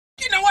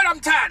I'm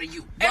tired of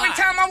you. Why? Every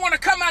time I want to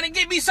come out and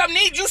get me something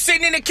to eat, you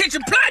sitting in the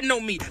kitchen plotting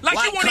on me. Like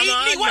you want to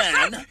eat me. What's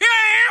wrong? Here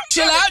I am.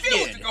 Chill out there.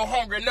 I there. to go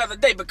hungry another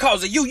day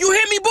because of you. You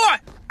hear me,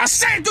 boy? I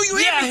said, do you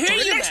hear me? I hear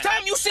you, the next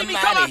time you see me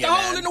I'm come outta out the here,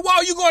 hole man. in the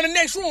wall, you go in the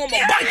next room. I'm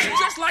going to bite you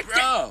just like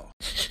that.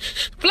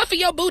 Fluffy,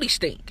 your booty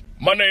stink.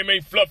 My name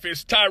ain't Fluffy,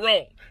 it's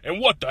Tyrone. And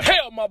what the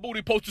hell my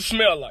booty supposed to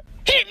smell like?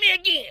 Hit me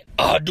again.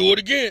 I'll do it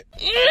again.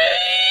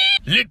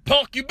 Lit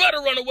punk, you better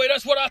run away,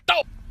 that's what I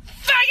thought.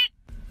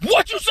 Faggot.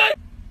 What you say?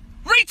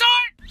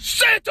 Retard.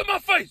 Say it to my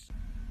face.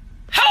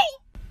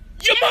 Hoe.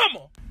 Your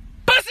mama.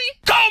 Pussy.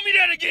 Call me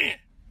that again.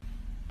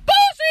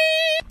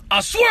 Pussy.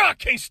 I swear I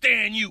can't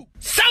stand you.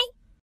 So?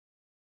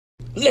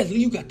 Leslie,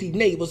 you got these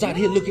neighbors out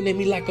here looking at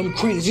me like I'm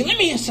crazy. Let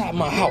me inside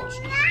my house.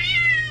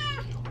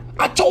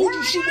 I told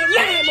you she was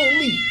lying on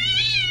me.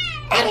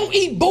 I don't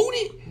eat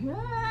booty.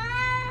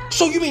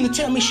 So you mean to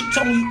tell me she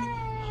told you?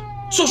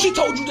 So she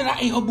told you that I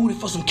ate her booty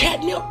for some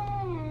catnip?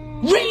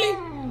 Really?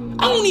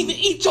 I don't even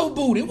eat your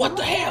booty. What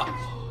the hell?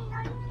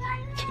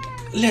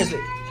 Leslie,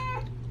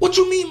 what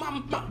you mean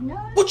my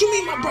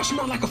breath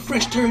smelled like a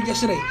fresh turd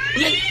yesterday?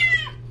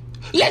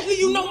 Leslie,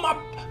 you know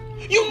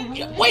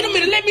wait a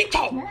minute, let me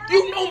talk.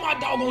 You know my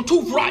doggone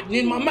tooth rotten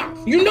in my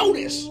mouth. You know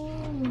this.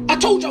 I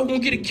told you I was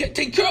gonna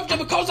take care of it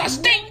because I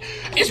stink.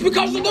 It's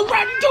because of the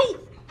rotten tooth.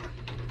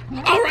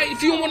 All right,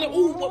 if you don't want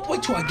to,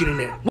 wait till I get in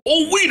there.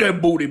 Oh, we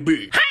that booty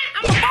big. Hi,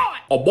 I'm a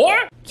boy. A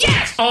boy?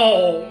 Yes.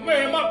 Oh,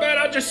 man, my bad.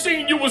 I just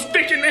seen you was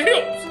thick in the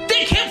hips.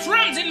 Thick hips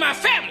runs in my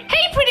family.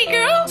 Hey, pretty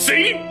girl.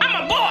 See?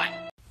 I'm a boy.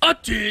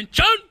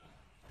 Attention.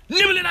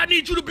 Nibblet, I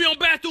need you to be on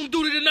bathroom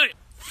duty tonight.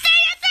 Say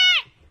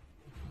it.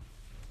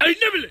 Hey,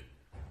 Nibblet,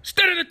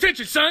 stand at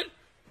attention, son.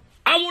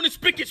 I want to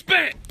spick and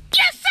span.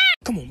 Yes, sir.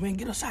 Come on, man,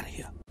 get us out of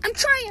here. I'm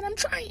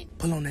trying.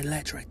 Pull on that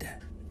latch right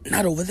there.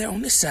 Not over there,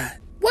 on this side.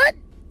 What?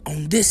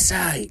 On this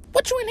side.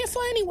 What you in here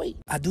for anyway?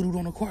 I doodled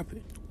on the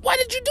carpet. Why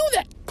did you do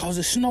that? Cause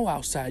it's snow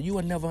outside. You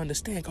will never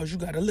understand cause you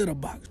got a litter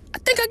box. I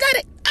think I got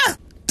it.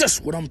 That's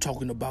what I'm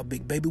talking about,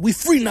 big baby. We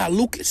free now,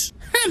 Lucas.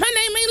 My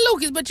name ain't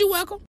Lucas, but you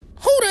welcome.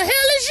 Who the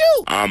hell is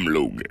you? I'm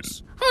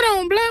Lucas. Hold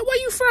on, blood.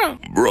 Where you from?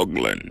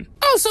 Brooklyn.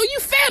 Oh, so you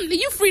family.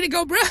 You free to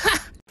go, bro.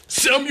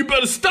 Sam, you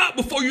better stop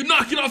before you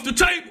knock it off the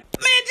table.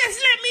 Man, just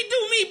let me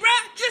do me, bro.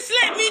 Just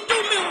let me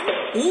do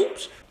me.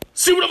 Oops.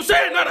 See what I'm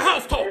saying? Not a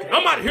house talking.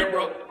 I'm out of here,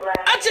 bro.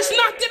 I just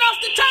knocked it off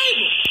the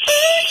table.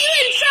 Ooh, you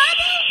in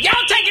trouble?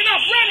 Y'all taking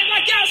off running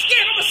like y'all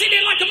scared. I'm gonna sit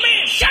there like a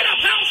man. Shut up,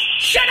 house.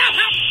 Shut up,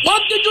 house.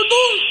 What did you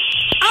do?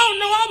 I don't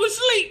know. I was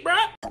asleep, bro.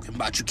 Talking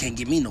about you can't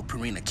give me no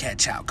Purina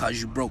catch out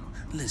cause you broke.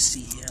 Let's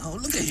see here. Oh,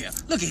 look at here.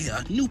 Look at here.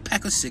 A new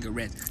pack of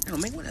cigarettes. Now,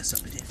 man, what that's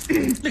up in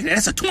here? Look at that.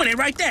 That's a 20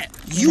 right there.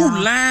 You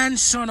lying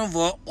son of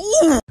a...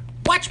 Ooh.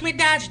 Watch me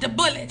dodge the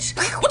bullets.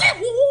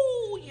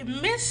 Ooh, you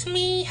miss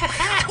me.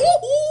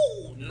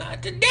 Ooh,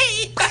 not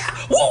today.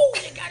 Ooh,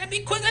 you gotta be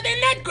quicker than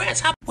that,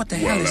 grasshopper. What the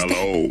hell is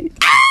that?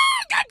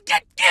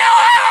 Get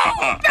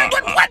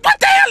What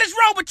the hell is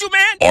wrong with you,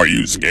 man? Are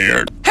you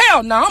scared?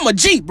 Hell no, I'm a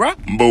G, bro.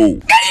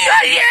 Boo.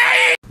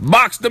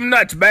 Box them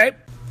nuts, babe.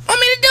 Want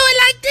me to do it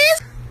like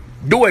this?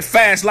 Do it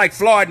fast like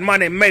Floyd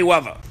Money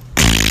Mayweather.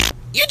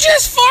 You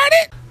just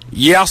farted?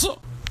 Yes, sir.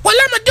 Well,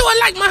 I'ma do it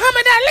like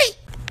Muhammad Ali.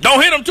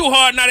 Don't hit them too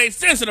hard, now they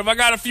sensitive. I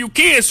got a few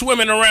kids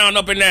swimming around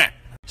up in there.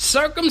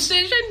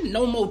 Circumcision?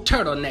 No more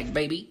turtleneck,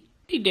 baby.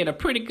 He did a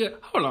pretty good...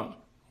 Hold on.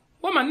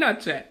 Where my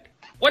nuts at?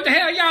 What the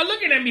hell y'all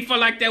looking at me for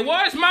like that?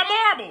 Where's my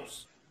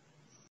marbles?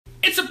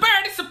 It's a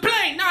bird, it's a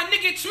plane. Nah,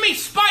 nigga, it's me,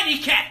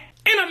 Spidey Cat.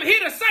 And I'm here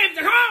to save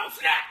the house.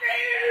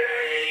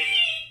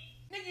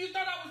 Nigga, you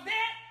thought I was dead?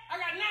 I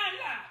got 9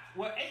 lives.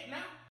 What, 8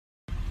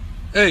 now?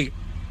 Hey,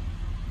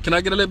 can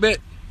I get a little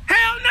bit?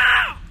 Hell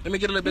no! Let me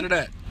get a little bit of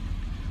that.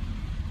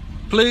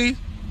 Please?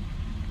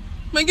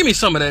 Man, give me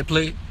some of that,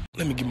 please.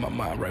 Let me get my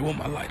mind right. Where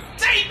my lighter?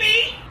 Say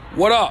me!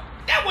 What up?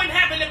 That wouldn't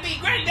happen to be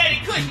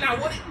Granddaddy Kush now,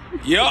 would it?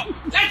 Yup.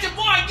 Let your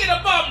boy get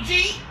a bump,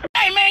 G.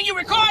 Hey, man, you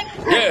recording?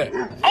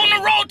 Yeah. On the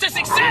road to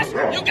success,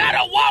 you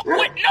gotta walk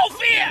with no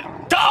fear.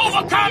 To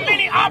overcome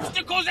any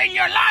obstacles in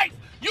your life,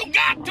 you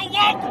got to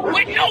walk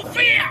with no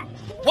fear.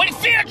 When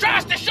fear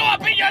tries to show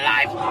up in your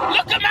life,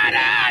 look him eye to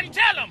eye and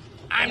tell him,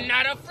 I'm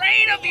not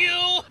afraid of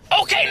you.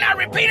 Okay, now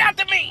repeat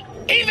after me.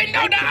 Even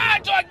though the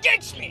odds are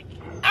against me,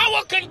 I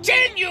will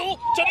continue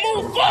to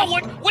move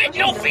forward with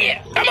no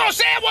fear. Come on,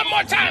 say it one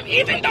more time.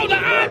 Even though the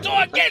odds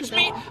are against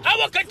me, I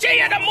will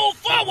continue to move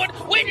forward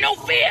with no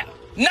fear.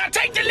 Now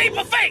take the leap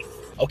of faith.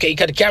 Okay, you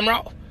cut the camera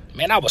off?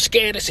 Man, I was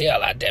scared as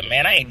hell out there,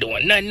 man. I ain't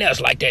doing nothing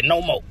else like that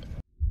no more.